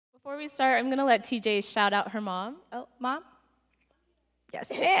Before we start, I'm gonna let TJ shout out her mom. Oh, mom? Yes,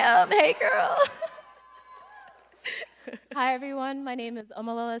 ma'am. Hey, girl. Hi, everyone. My name is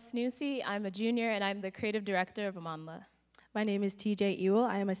Omolola Sanusi. I'm a junior, and I'm the creative director of Amandla. My name is TJ Ewell.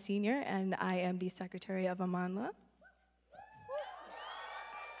 I am a senior, and I am the secretary of Amandla.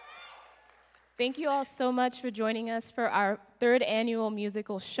 Thank you all so much for joining us for our 3rd annual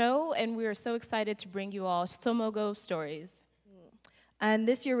musical show, and we are so excited to bring you all SoMogo stories. And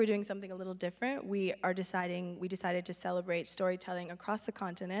this year we're doing something a little different. We decided to celebrate storytelling across the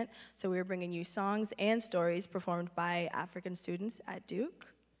continent, so we are bringing you songs and stories performed by African students at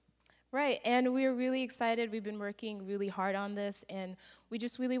Duke. Right, and we're really excited. We've been working really hard on this, and we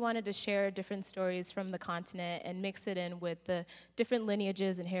just really wanted to share different stories from the continent and mix it in with the different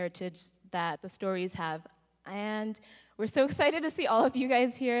lineages and heritage that the stories have. And we're so excited to see all of you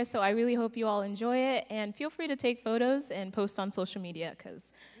guys here, so I really hope you all enjoy it, and feel free to take photos and post on social media,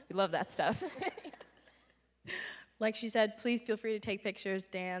 because we love that stuff. Like she said, please feel free to take pictures,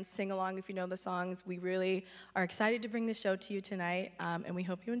 dance, sing along if you know the songs. We really are excited to bring the show to you tonight, and we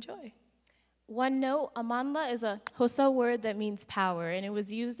hope you enjoy. One note, Amandla is a Xhosa word that means power, and it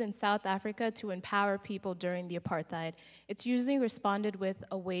was used in South Africa to empower people during the apartheid. It's usually responded with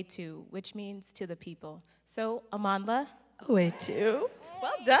a way to, which means to the people. So, Amandla. A way to.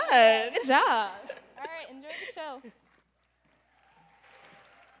 Well done. Good job. All right, enjoy the show.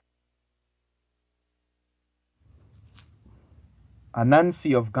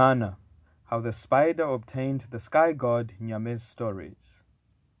 Anansi of Ghana, how the spider obtained the sky god Nyame's stories.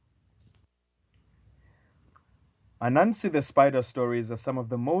 Anansi the spider stories are some of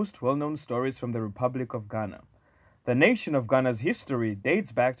the most well-known stories from the Republic of Ghana. The nation of Ghana's history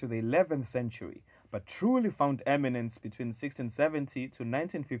dates back to the 11th century, but truly found eminence between 1670 to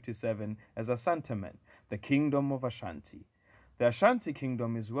 1957 as Asantemen, the kingdom of Ashanti. The Ashanti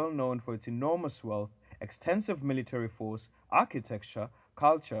kingdom is well known for its enormous wealth, extensive military force, architecture,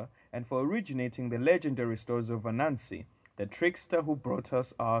 culture, and for originating the legendary stories of Anansi, the trickster who brought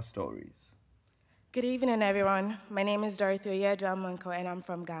us our stories. Good evening, everyone. My name is Dorothy, Adu-Amankwah, and I'm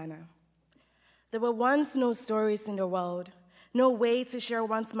from Ghana. There were once no stories in the world, no way to share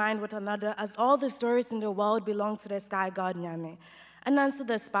one's mind with another, as all the stories in the world belong to the sky god Nyame. Anansi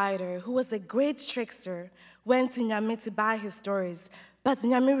the spider, who was a great trickster, went to Nyame to buy his stories, but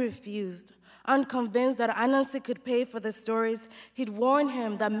Nyame refused. Unconvinced that Anansi could pay for the stories, he'd warned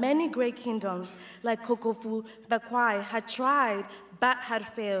him that many great kingdoms, like Kokofu, Bekwai, had tried, but had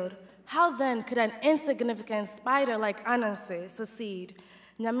failed. How then could an insignificant spider like Anansi succeed?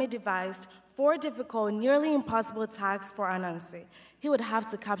 Nyame devised 4 difficult, nearly impossible tasks for Anansi. He would have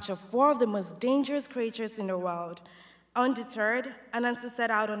to capture 4 of the most dangerous creatures in the world. Undeterred, Anansi set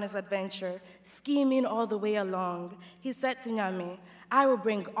out on his adventure, scheming all the way along. He said to Nyame, "I will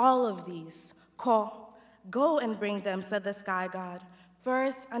bring all of these. Go and bring them," said the sky god.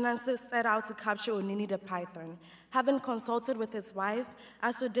 First, Anansi set out to capture Onini the python. Having consulted with his wife,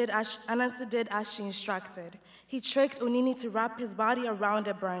 Anansi did as she instructed. He tricked Onini to wrap his body around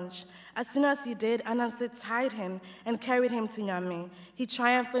a branch. As soon as he did, Anansi tied him and carried him to Nyame. He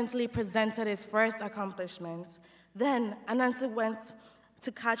triumphantly presented his first accomplishment. Then, Anansi went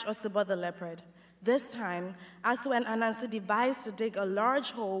to catch Osibo the leopard. This time, Asu and Anansi devised to dig a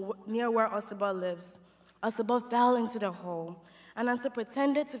large hole near where Osibo lives. Osibo fell into the hole. Anansi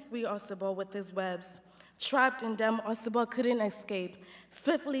pretended to free Osibo with his webs. Trapped in them, Osibo couldn't escape.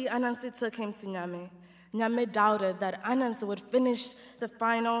 Swiftly, Anansi took him to Nyame. Nyame doubted that Anansi would finish the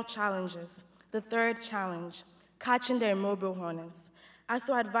final challenges. The 3rd challenge, catching the immobile hornets.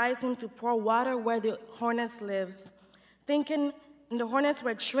 Asu advised him to pour water where the hornets lived. The hornets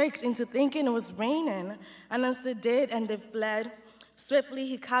were tricked into thinking it was raining. Anansi did, and they fled. Swiftly,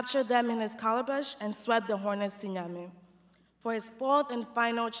 he captured them in his calabash and swept the hornets to Nyame. For his 4th and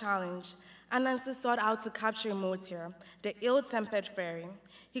final challenge, Anansi sought out to capture Motia, the ill-tempered fairy.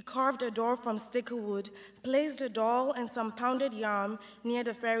 He carved a door from sticky wood, placed a doll and some pounded yam near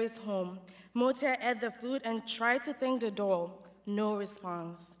the fairy's home. Motia ate the food and tried to thank the doll. No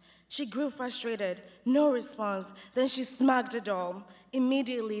response. She grew frustrated. No response. Then she smacked the doll.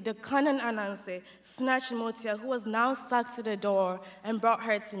 Immediately, the cunning Anansi snatched Motia, who was now stuck to the door, and brought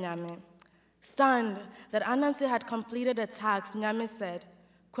her to Nyame. Stunned that Anansi had completed the task, Nyame said,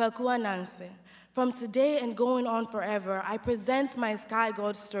 "Kweku Anansi, from today and going on forever, I present my sky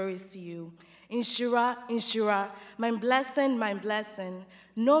god stories to you. Inshira, Inshira, my blessing, my blessing.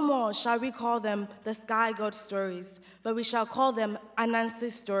 No more shall we call them the sky god stories, but we shall call them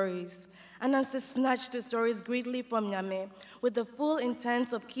Anansi stories." Anansi snatched the stories greedily from Nyame with the full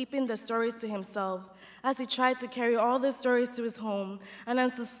intent of keeping the stories to himself. As he tried to carry all the stories to his home,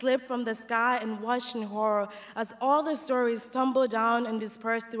 Anansi slipped from the sky and watched in horror as all the stories tumbled down and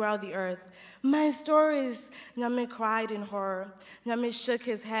dispersed throughout the earth. My stories, Nyame cried in horror. Nyame shook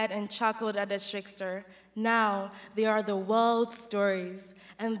his head and chuckled at the trickster. Now they are the world's stories,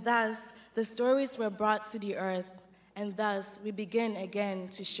 and thus the stories were brought to the earth, and thus we begin again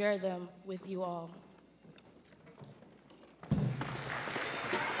to share them with you all.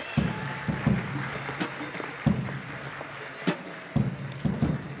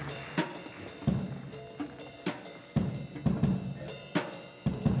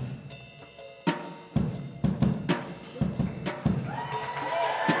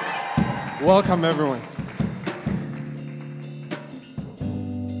 Welcome, everyone.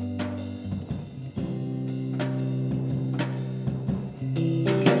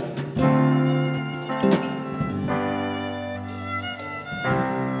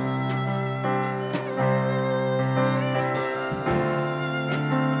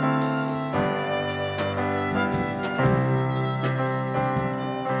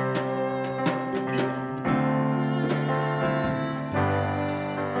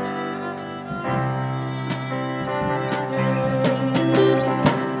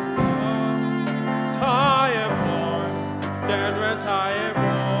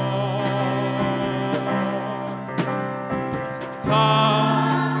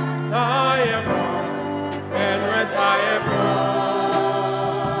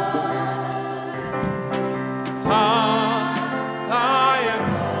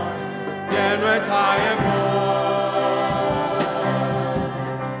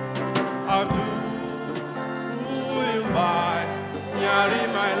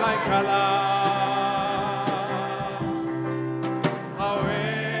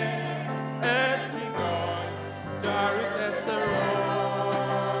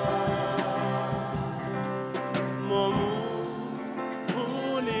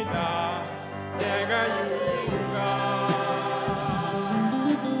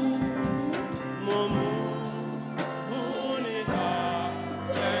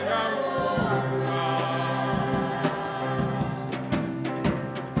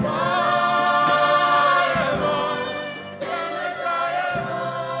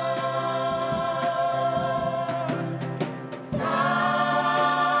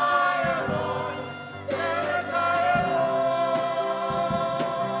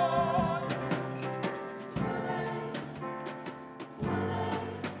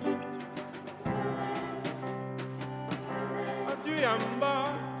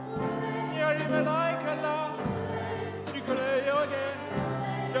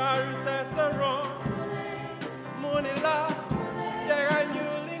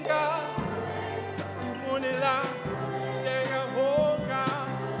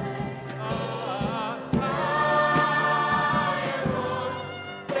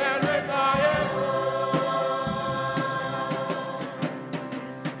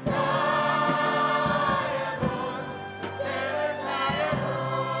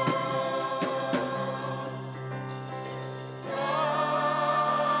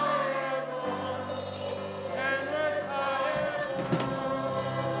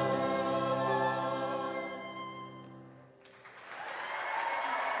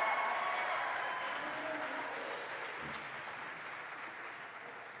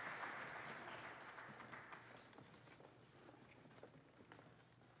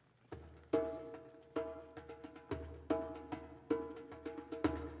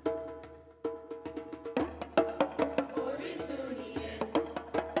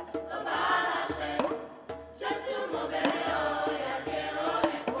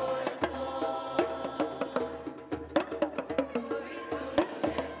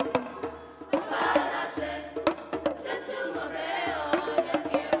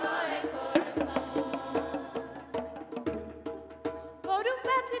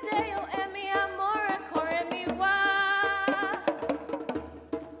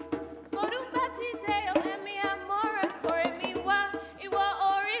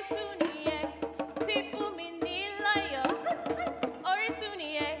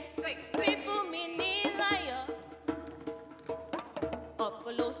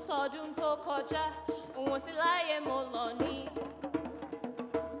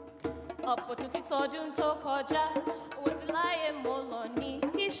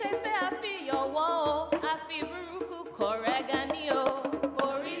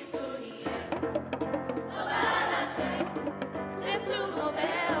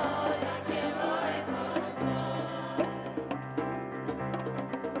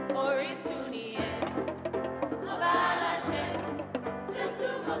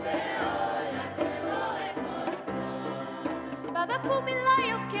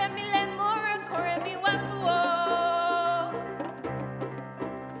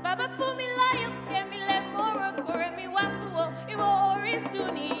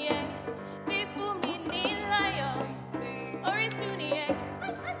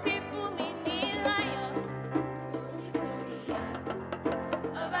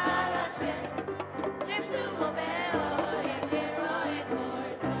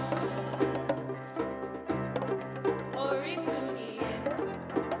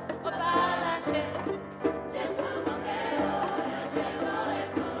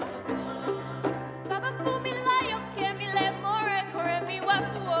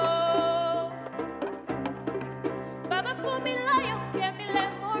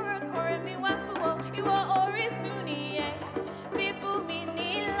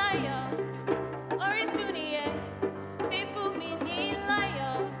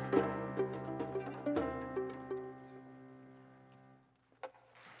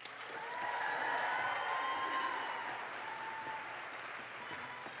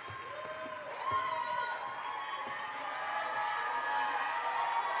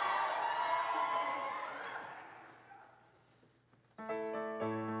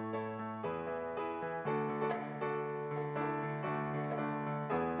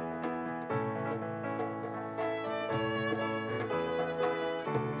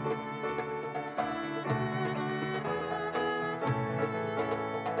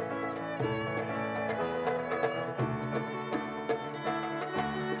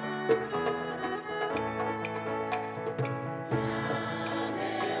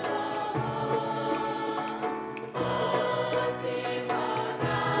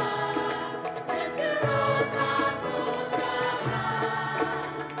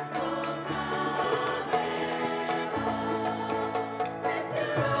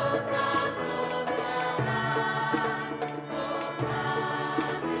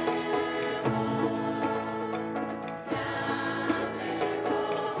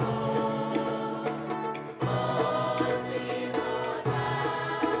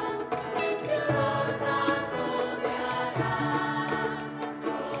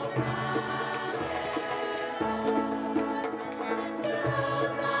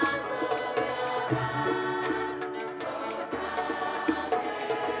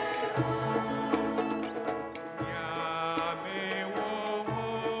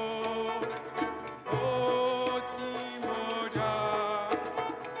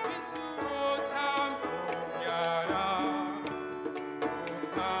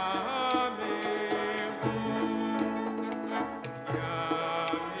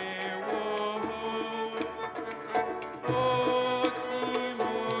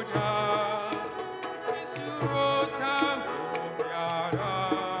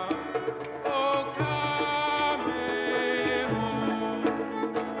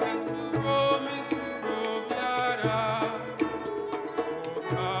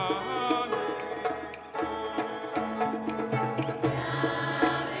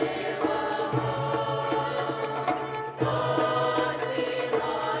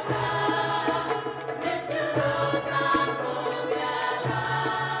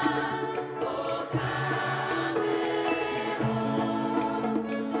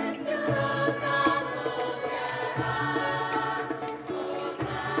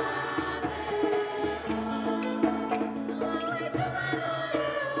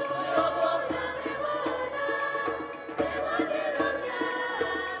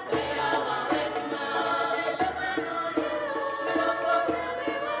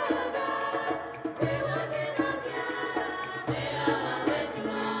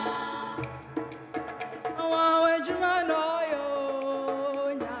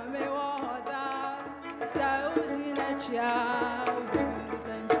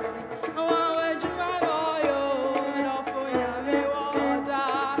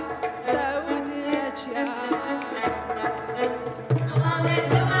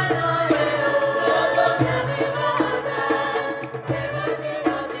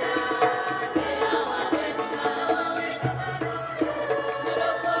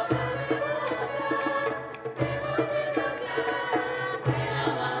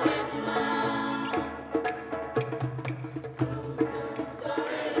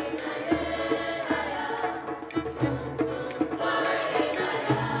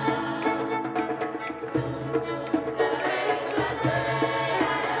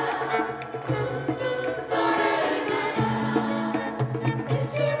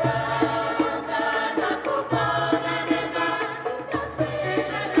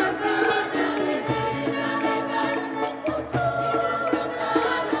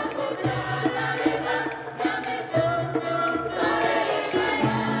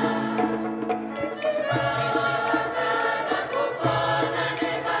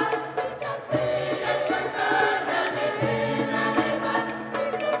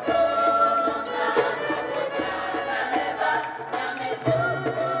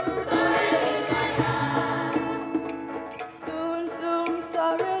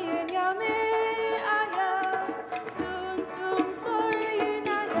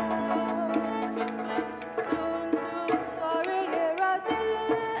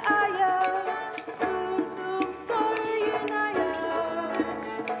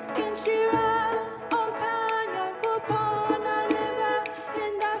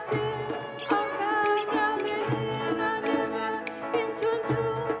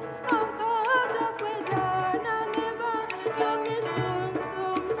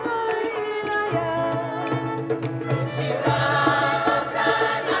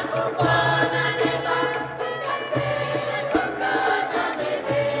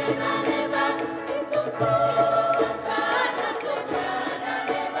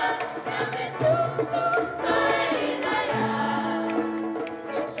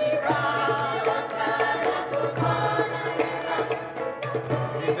 The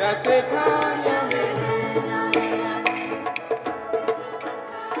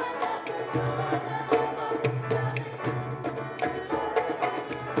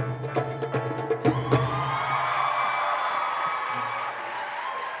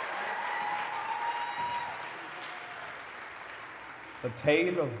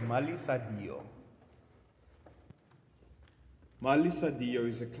Tale of Mali Sadio. Mali Sadio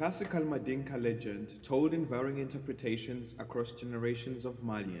is a classical Madinka legend told in varying interpretations across generations of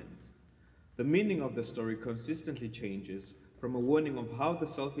Malians. The meaning of the story consistently changes, from a warning of how the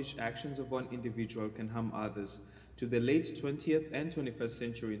selfish actions of one individual can harm others to the late 20th and 21st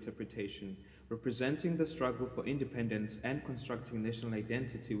century interpretation representing the struggle for independence and constructing national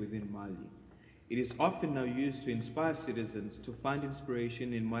identity within Mali. It is often now used to inspire citizens to find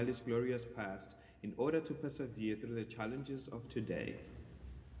inspiration in Mali's glorious past in order to persevere through the challenges of today.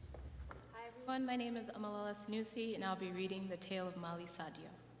 Hi everyone, my name is Omolola Sanusi, and I'll be reading the tale of Mali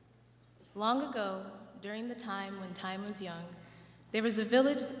Sadio. Long ago, during the time when time was young, there was a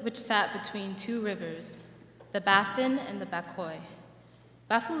village which sat between two rivers, the Bathin and the Bakoy.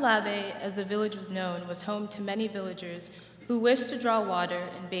 Bafulabe, as the village was known, was home to many villagers who wished to draw water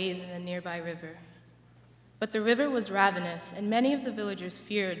and bathe in the nearby river. But the river was ravenous, and many of the villagers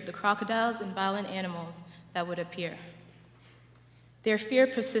feared the crocodiles and violent animals that would appear. Their fear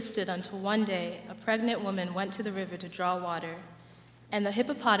persisted until one day a pregnant woman went to the river to draw water, and the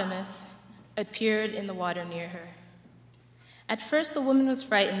hippopotamus appeared in the water near her. At first, the woman was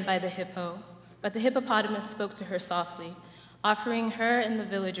frightened by the hippo, but the hippopotamus spoke to her softly, offering her and the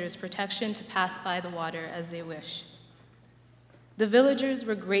villagers protection to pass by the water as they wished. The villagers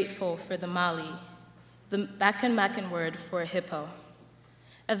were grateful for the Mali, the Bakan word for a hippo.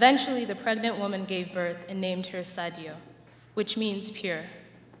 Eventually, the pregnant woman gave birth and named her Sadio, which means pure.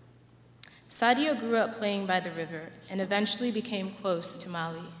 Sadio grew up playing by the river and eventually became close to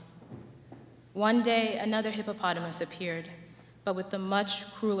Mali. One day, another hippopotamus appeared, but with a much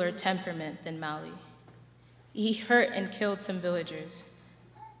crueler temperament than Mali. He hurt and killed some villagers.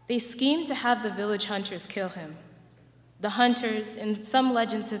 They schemed to have the village hunters kill him. The hunters, and some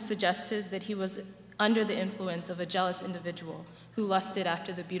legends have suggested that he was under the influence of a jealous individual who lusted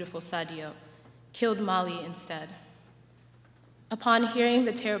after the beautiful Sadio, killed Mali instead. Upon hearing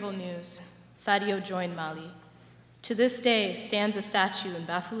the terrible news, Sadio joined Mali. To this day stands a statue in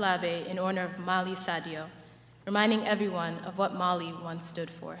Bafulabe in honor of Mali Sadio, reminding everyone of what Mali once stood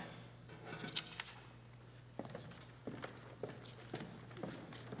for.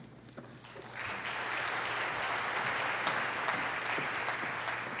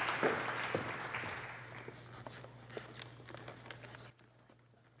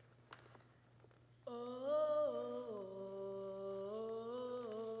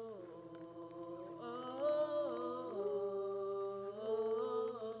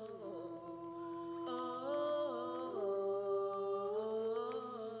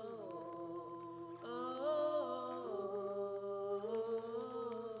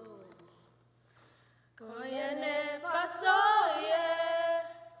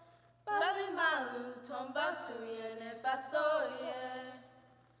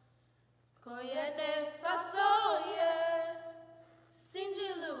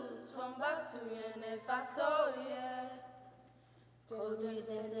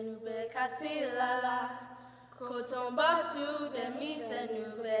 Kotombatu demi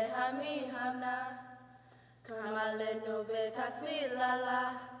senube hami hana kamale nove kasilala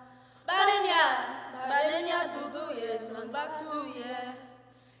balenya dugu ye tombatu ye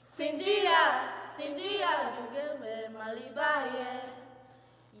sinjia dugu me maliba ye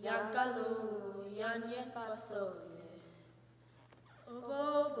yankalu yanye Fasso ye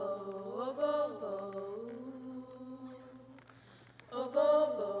obobo obobo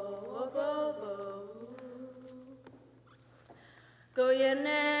obobo obobo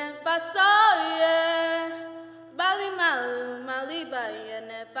Goyene Fasso ye Bali malu maliba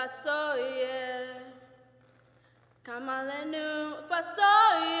yene Fasso ye Kamalenu Fasso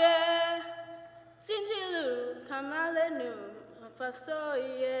ye Sinjilu Kamalenu Fasso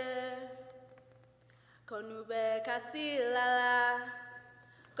ye Konube kasilala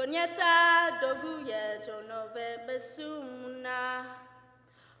Konyeta dogu ye jonove besumuna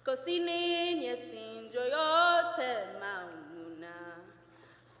Kosini nyesin joyote maumuna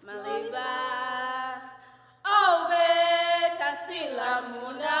Maliba Obe kasila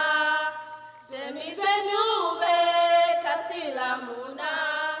muna Demi senube kasila muna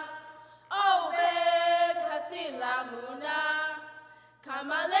Obe kasila muna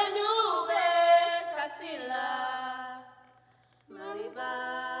Kamalenube kasila Maliba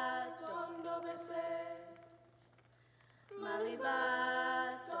tondo bese Maliba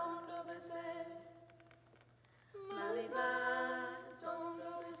Maliba,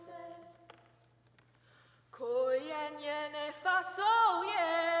 tondo bese. Koyen yene Fasso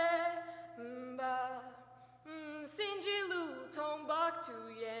ye. Mba, Sinjilu Timbuktu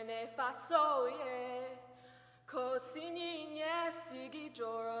yene Fasso ye. Ko sinye sigi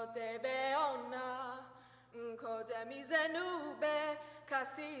joro debe ona. Ko demizenube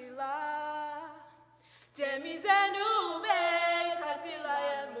kasila. Demizenube kasila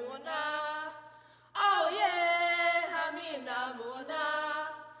yemuna. Oh yeah, hamina muna.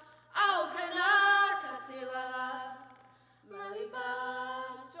 Oh kana kasila. Maliba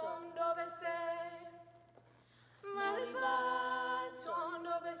tondo bese. Maliba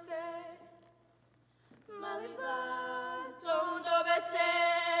tondo bese. Maliba tondo bese.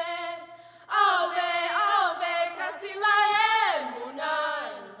 Oh be kasila yemuna.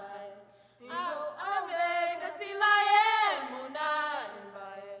 Oh be kasila yemuna.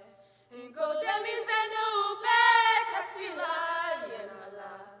 Go demizenu be kasila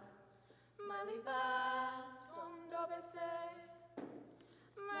yenala. Maliba tondo bese.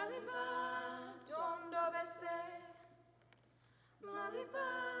 Maliba tondo bese. Maliba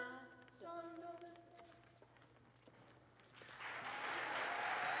tondo bese.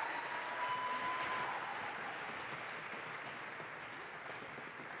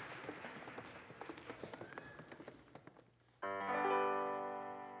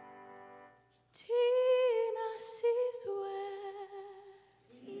 Thina Sizwe.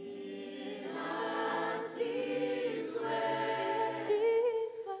 Thina Sizwe.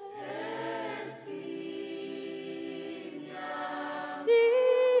 Sizwe. Esinya.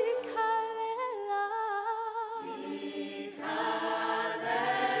 Sikalela. Sikalela.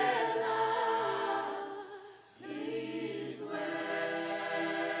 Izwele.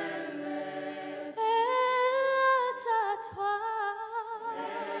 Etatwa.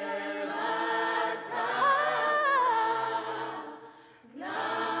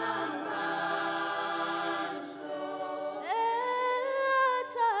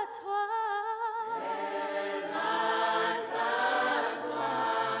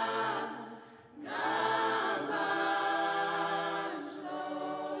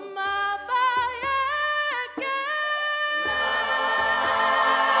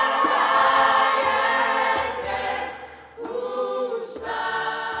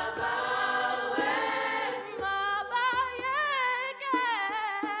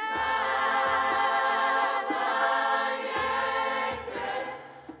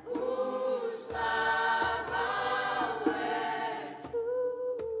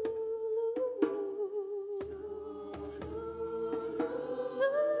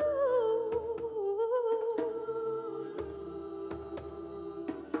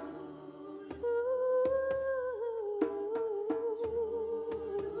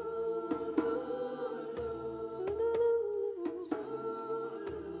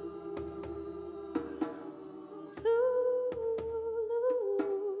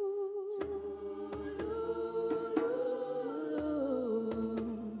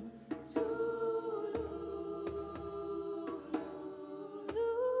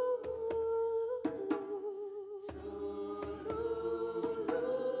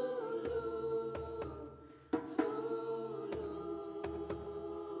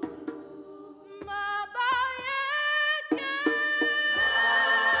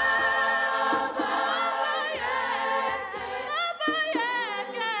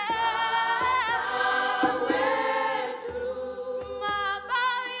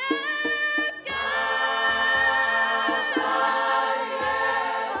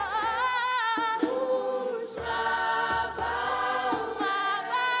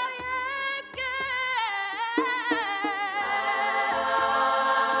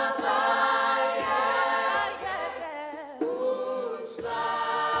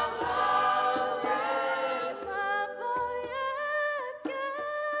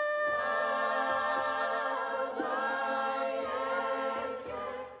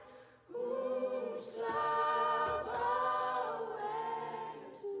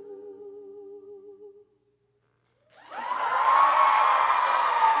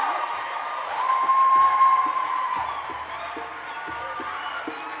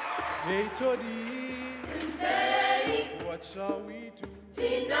 Hey Todii, what shall we do?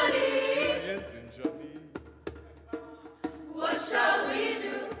 What shall we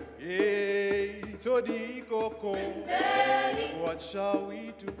do? Hey Todii Koko, what shall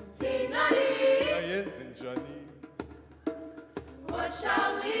we do? What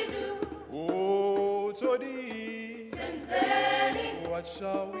shall we do? Oh Todii, what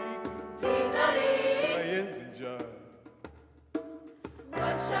shall we do?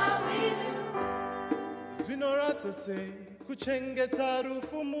 What shall we do? Zvinorata sei kuchengeta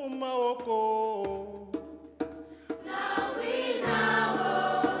rufu mumaoko.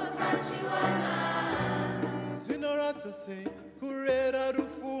 Zvinorata sei kurera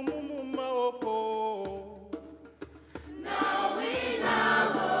rufu mumaoko.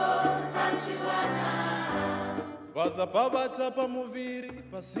 Vazabhabhata pamuviri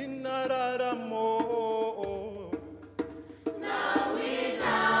pasina raramo.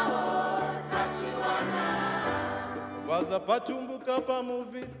 Vazapatumbuka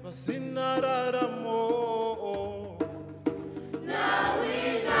pamuviri pasina raramo.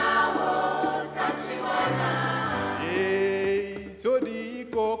 Hey, Todii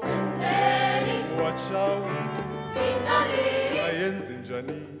koko. What shall we do? Ayenzi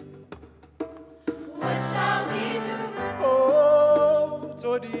njani. What shall we do? Oh,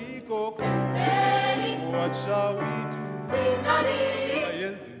 Todii koko. What shall we do?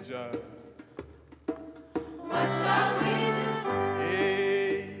 Ayenzi njani. What shall we do?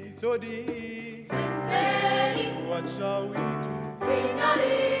 Hey, Todii. What shall we do?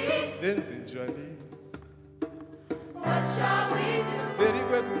 Ayenzi njani. What shall we do? Seri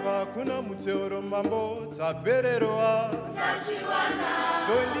kwekuva kuna muteuro mambo tapererwa.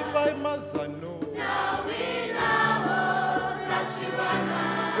 Dondipai mazano.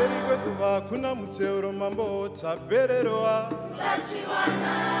 Seri kwekuva kuna muteuro mambo tapererwa.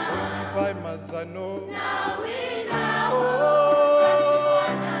 Dondipai mazano.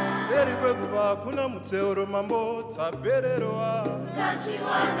 Seri kwekuva kuna muteuro mambo tapererwa.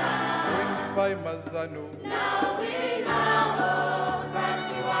 Dondipai mazano.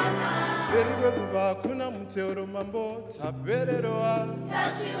 Seri kwekuva kuna muteuro mambo tapererwa.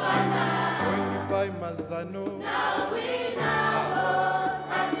 Dondipai mazano.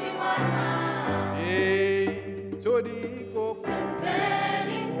 Hey, Todii koko.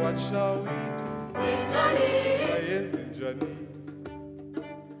 What shall we do? Ayenzi njani.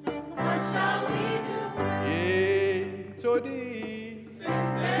 What shall we do? Hey, Todii.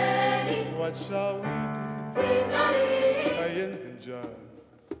 What shall we do? Ayenzi njani.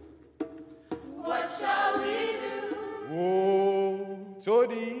 What shall we do? Oh,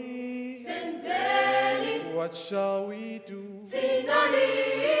 Todii. What shall we do?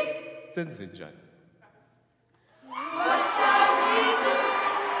 Senze njani.